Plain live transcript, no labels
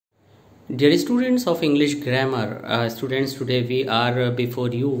Dear students of English grammar, today we are before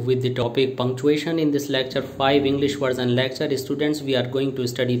you with the topic punctuation. In this lecture 5 English version lecture, students, we are going to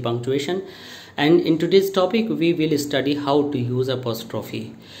study punctuation, and in today's topic we will study how to use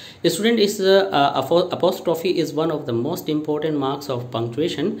apostrophe. Apostrophe is one of the most important marks of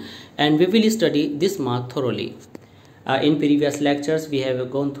punctuation, and we will study this mark thoroughly. In previous lectures we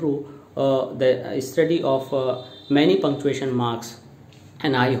have gone through the study of many punctuation marks,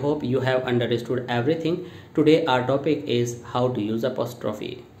 and I hope you have understood everything. Today our topic is how to use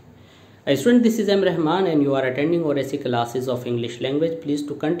apostrophe. Student, this is M. Rahman and you are attending Oracy classes of English language. Please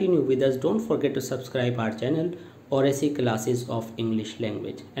to continue with us, don't forget to subscribe our channel Oracy classes of English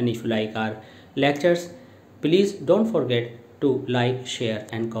language. And if you like our lectures, please don't forget to like, share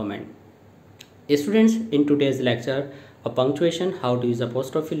and comment. Students, in today's lecture of punctuation, how to use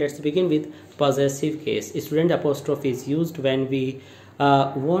apostrophe, let's begin with possessive case. Student, apostrophe is used when we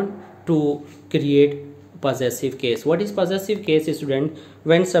want to create possessive case. What is possessive case, student?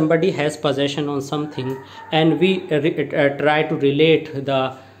 When somebody has possession on something and we try to relate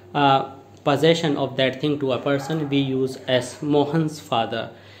the possession of that thing to a person, we use as Mohan's father.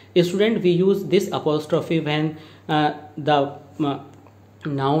 Student, we use this apostrophe when the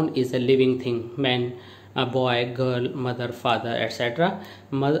noun is a living thing, man, a boy, girl, mother, father, etc.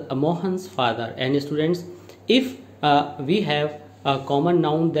 Mohan's father. And students, if we have a common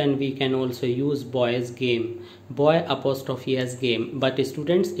noun, then we can also use boy's game, boy apostrophe as game. But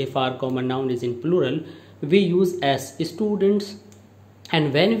students, if our common noun is in plural, we use as students.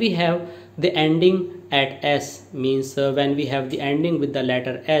 And when we have the ending at s, means when we have the ending with the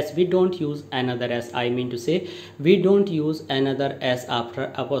letter s, we don't use another s. I mean to say, we don't use another s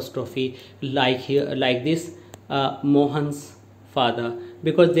after apostrophe like here, like this, Mohan's father,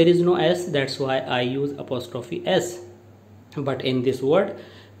 because there is no s. That's why I use apostrophe s. But in this word,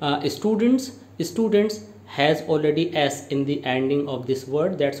 students has already s in the ending of this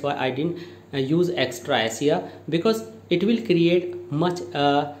word. That's why I didn't use extra s here, because it will create much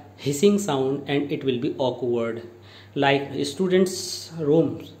hissing sound and it will be awkward, like students'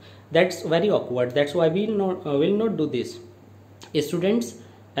 rooms. That's very awkward. That's why we will not do this. Students,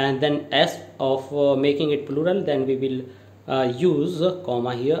 and then s of making it plural, then we will use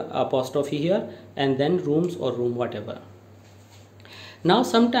comma here, apostrophe here, and then rooms or room, whatever. Now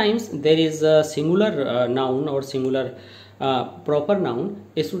sometimes there is a singular noun or singular proper noun.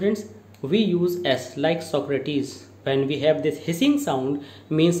 Students, we use s, like Socrates. When we have this hissing sound,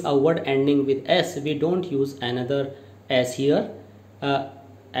 means a word ending with s, we don't use another s here,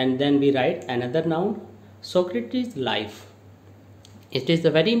 and then we write another noun, Socrates' life. It is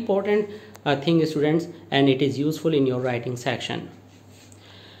a very important thing, students, and it is useful in your writing section.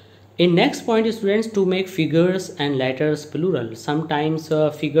 In next point, students, to make figures and letters plural. Sometimes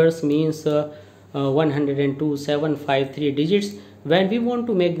figures means 102, 753 digits. When we want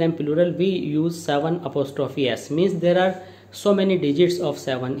to make them plural, we use 7 apostrophe s, means there are so many digits of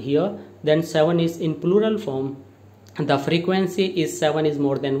 7 here. Then 7 is in plural form. The frequency is 7 is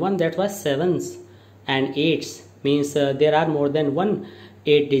more than 1. That's why 7s and 8s means there are more than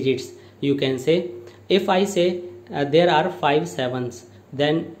 8 digits. You can say, if I say there are 5 sevens,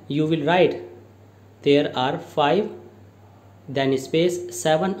 then you will write there are 5, then space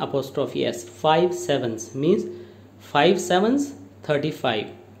 7 apostrophe s, 5 sevens, means 5 sevens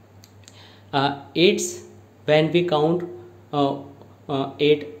 35. 8s, when we count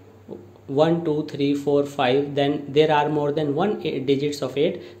 8, 1 2 3 4 5, then there are more than 8 digits of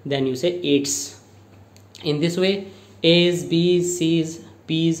 8, then you say 8s. In this way, a's, b's, c's,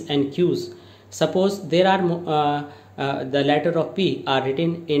 p's and q's. Suppose there are the letter of P are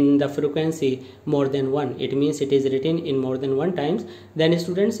written in the frequency more than 1, it means it is written in more than 1 times. Then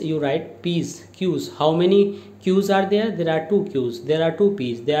students, you write P's, Q's. How many Q's are there? There are 2 Q's, there are 2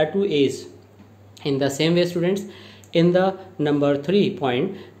 P's, there are 2 A's. In the same way, students, in the number 3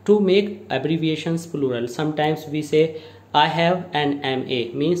 point, to make abbreviations plural, sometimes we say I have an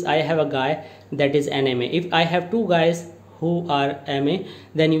MA, means I have a guy that is an MA. If I have 2 guys who are MA,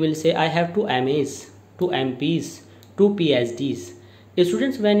 then you will say I have 2 MAs, 2 MPs, 2 PhDs.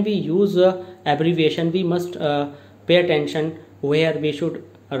 Students, when we use abbreviation, we must pay attention where we should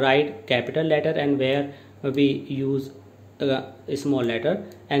write capital letter and where we use a small letter,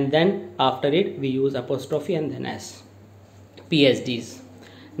 and then after it we use apostrophe and then s. PhDs.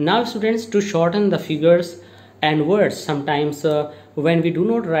 Now students, to shorten the figures and words, sometimes when we do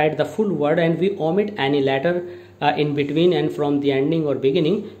not write the full word and we omit any letter in between and from the ending or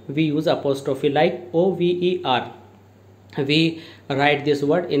beginning, we use apostrophe, like OVER. We write this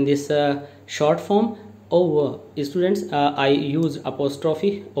word in this short form over. Students, I use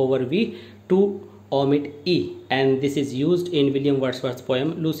apostrophe over V to omit E, and this is used in William Wordsworth's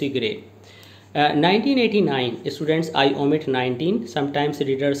poem Lucy Gray. 1989, students, I omit 19. Sometimes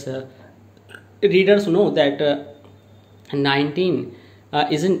readers know that 19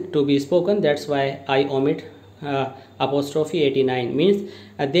 isn't to be spoken, that's why I omit apostrophe 89. Means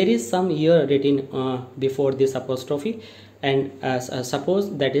there is some year written before this apostrophe, and suppose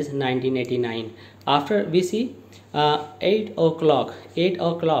that is 1989. After we see 8 o'clock, 8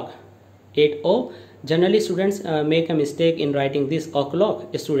 o'clock, 8 o. Generally students make a mistake in writing this o'clock.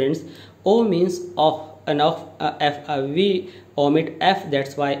 Students, o means off, and off, f, we omit f,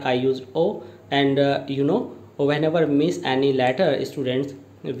 that's why I used o. And whenever we miss any letter, students,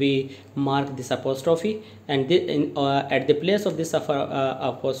 we mark this apostrophe, and at the place of this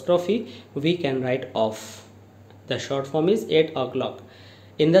apostrophe we can write off. The short form is 8 o'clock.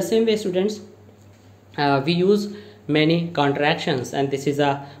 In the same way, students, we use many contractions, and this is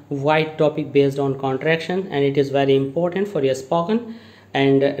a wide topic based on contraction, and it is very important for your spoken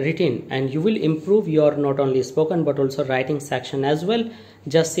and written, and you will improve your not only spoken but also writing section as well.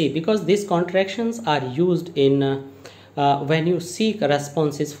 Just see, because these contractions are used in when you seek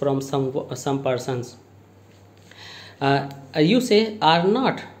responses from some persons. You say are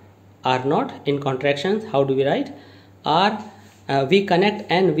not in contractions. How do we write? Are, we connect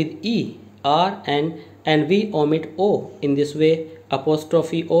n with e, are, and we omit o. In this way,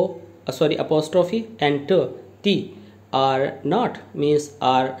 apostrophe and t. Are not means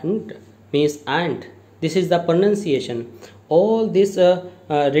aren't, means aren't. This is the pronunciation. All this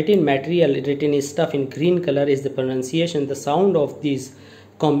written material, written stuff in green color is the pronunciation, the sound of these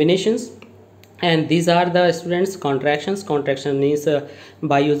combinations. And these are the students contractions. Contraction means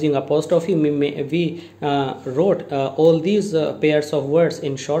by using apostrophe we wrote all these pairs of words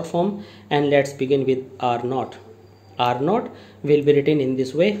in short form. And let's begin with are not. Are not will be written in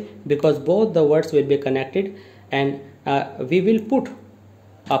this way, because both the words will be connected, and we will put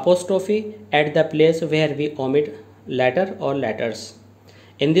apostrophe at the place where we omit letter or letters.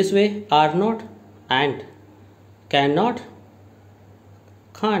 In this way, are not, and, cannot,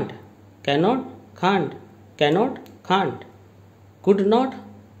 can't, cannot, can't, cannot, can't, could not,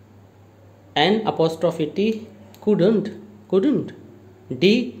 n apostrophe t, couldn't.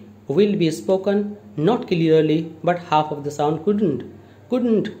 D will be spoken not clearly, but half of the sound couldn't.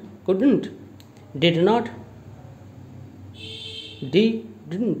 Did not. D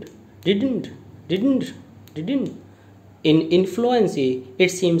didn't. In fluency, it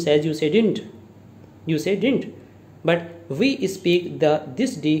seems as you say didn't, but we speak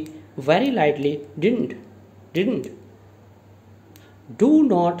this d very lightly. Didn't. Do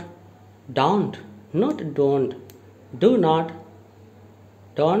not, don't, not don't. Do not,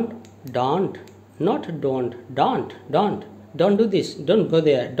 don't, not don't do this, don't go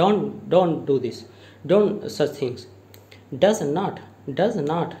there, don't do this, don't such things. Does not.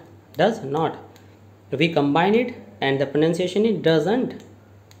 We combine it, and the pronunciation is doesn't.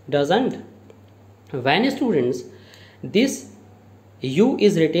 When students, this u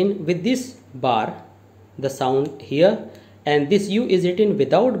is written with this bar, the sound here, and this u is written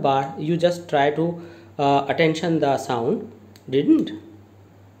without bar, you just try to attention the sound. Didn't.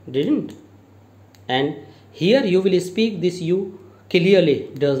 And here you will speak this u clearly.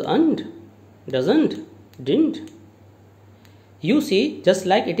 Doesn't. Didn't. You see, just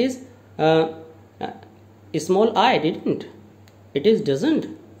like it is small I, didn't. It is doesn't.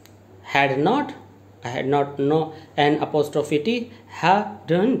 Had not, no, an apostrophe t,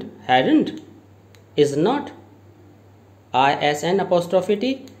 hadn't. Is not, isn apostrophe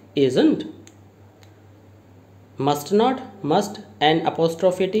t, isn't. Must not, must, an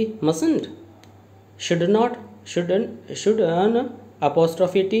apostrophe t, mustn't. Should not, shouldn't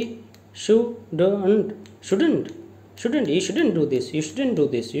apostrophe t, shouldn't. You shouldn't do this. You shouldn't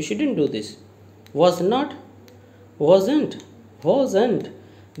do this. Was not, wasn't.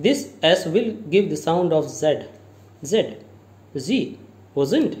 This s will give the sound of z. Z.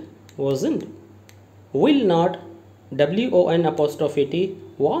 Wasn't. Will not, won apostrophe t,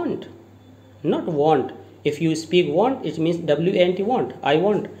 want. Not want. If you speak want, it means want, want. I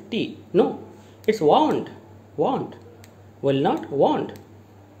want t. No, it's want. Will not, want.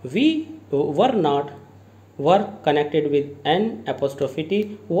 We were not, were connected with n apostrophe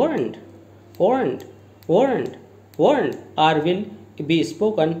t, weren't. Or will be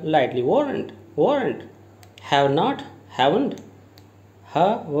spoken lightly. Weren't. Have not, haven't.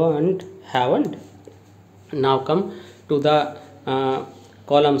 Now come to the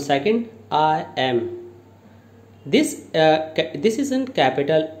column second, I am. This isn't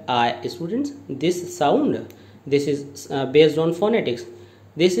capital I, students. This sound, this is based on phonetics.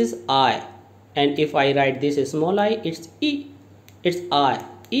 This is I, and if I write this small I, it's E. It's I,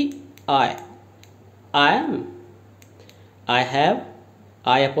 E, I. I am. I have.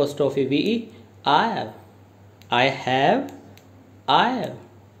 I apostrophe VE. I have. I have. I have.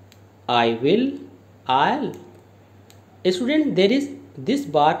 I will. I'll. Student, there is this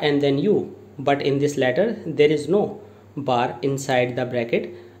bar and then you, but in this letter there is no bar inside the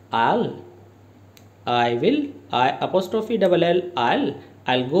bracket. I'll. I will. I apostrophe double L. I'll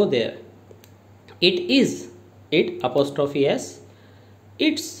go there. It is. It apostrophe S.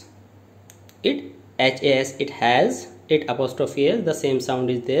 It's. It HAS. It has. It apostrophe S. The same sound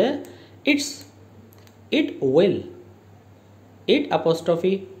is there. It's. It will. It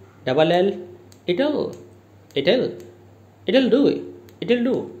apostrophe double L. It'll do it. It'll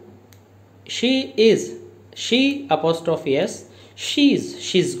do. She is. She apostrophe S.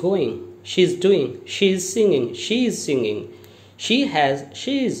 She's going. She's doing. She's singing. She is singing. She has.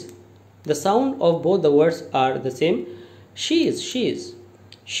 She is. The sound of both the words are the same. She is.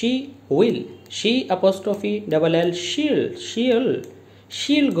 She will. She apostrophe double L. She'll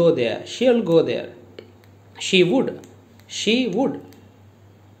go there. She'll go there. She would. She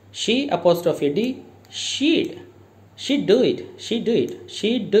apostrophe D. She'd do it.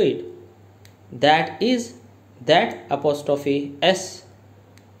 That apostrophe S.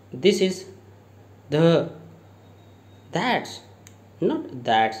 This is that's, not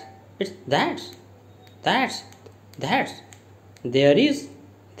that's, it's that's. There is,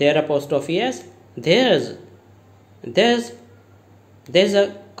 there apostrophe S. There's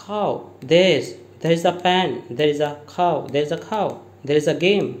a cow. There's a pen. There is a cow. There's a cow. There is a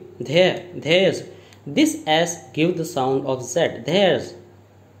game. There's. This S gives the sound of Z. There's.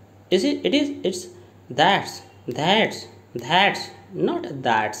 It's that's, not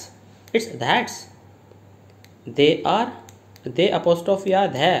that's. It's that's. They apostrophe are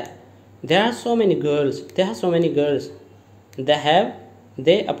there. There are so many girls. They have.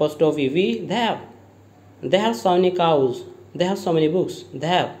 They apostrophe V. They have so many cows. They have so many books.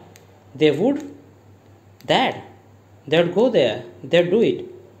 They would. They'd go there. They'd do it.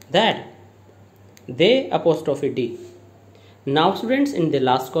 They apostrophe D. Now students, in the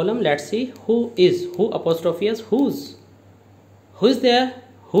last column, let's see who is. Who apostrophe is whose. Who's there?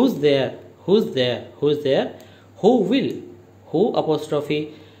 Who will. Who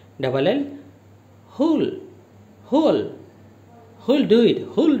apostrophe double L. Who'll do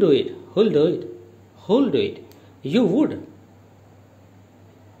it. You would.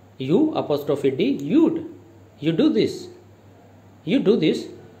 You apostrophe D. You'd. You do this. You do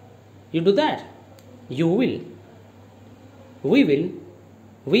that. You will. We will.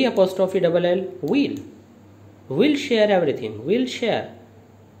 We apostrophe double L. We'll share everything. We'll share.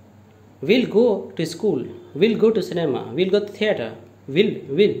 We'll go to school. We'll go to cinema. We'll go to theater. Will.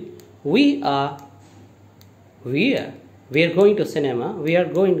 We are going to cinema. We are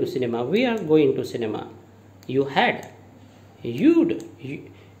going to cinema. You had. You'd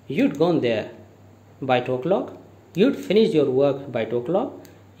gone there by 2 o'clock. You'd finish your work by 2 o'clock.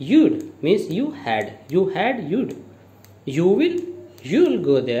 You'd means you had. You'd. You will. You'll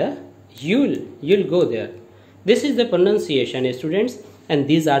go there. You'll go there. This is the pronunciation, students, and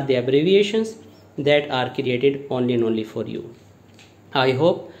these are the abbreviations that are created only and only for you. I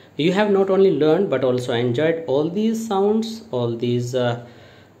hope you have not only learned but also enjoyed all these sounds, all these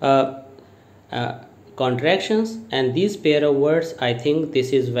contractions and these pair of words. I think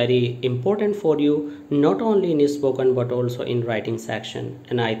this is very important for you, not only in spoken but also in writing section,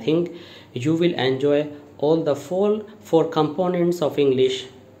 and I think you will enjoy all the four components of English: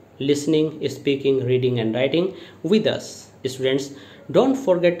 listening, speaking, reading and writing with us. Students, don't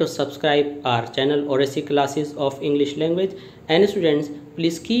forget to subscribe our channel Oracy Classes of English Language, and students,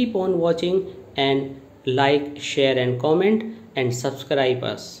 please keep on watching and like, share and comment and subscribe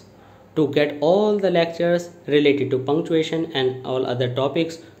us to get all the lectures related to punctuation and all other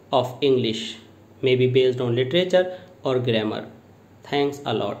topics of English, maybe based on literature or grammar. Thanks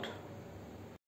a lot.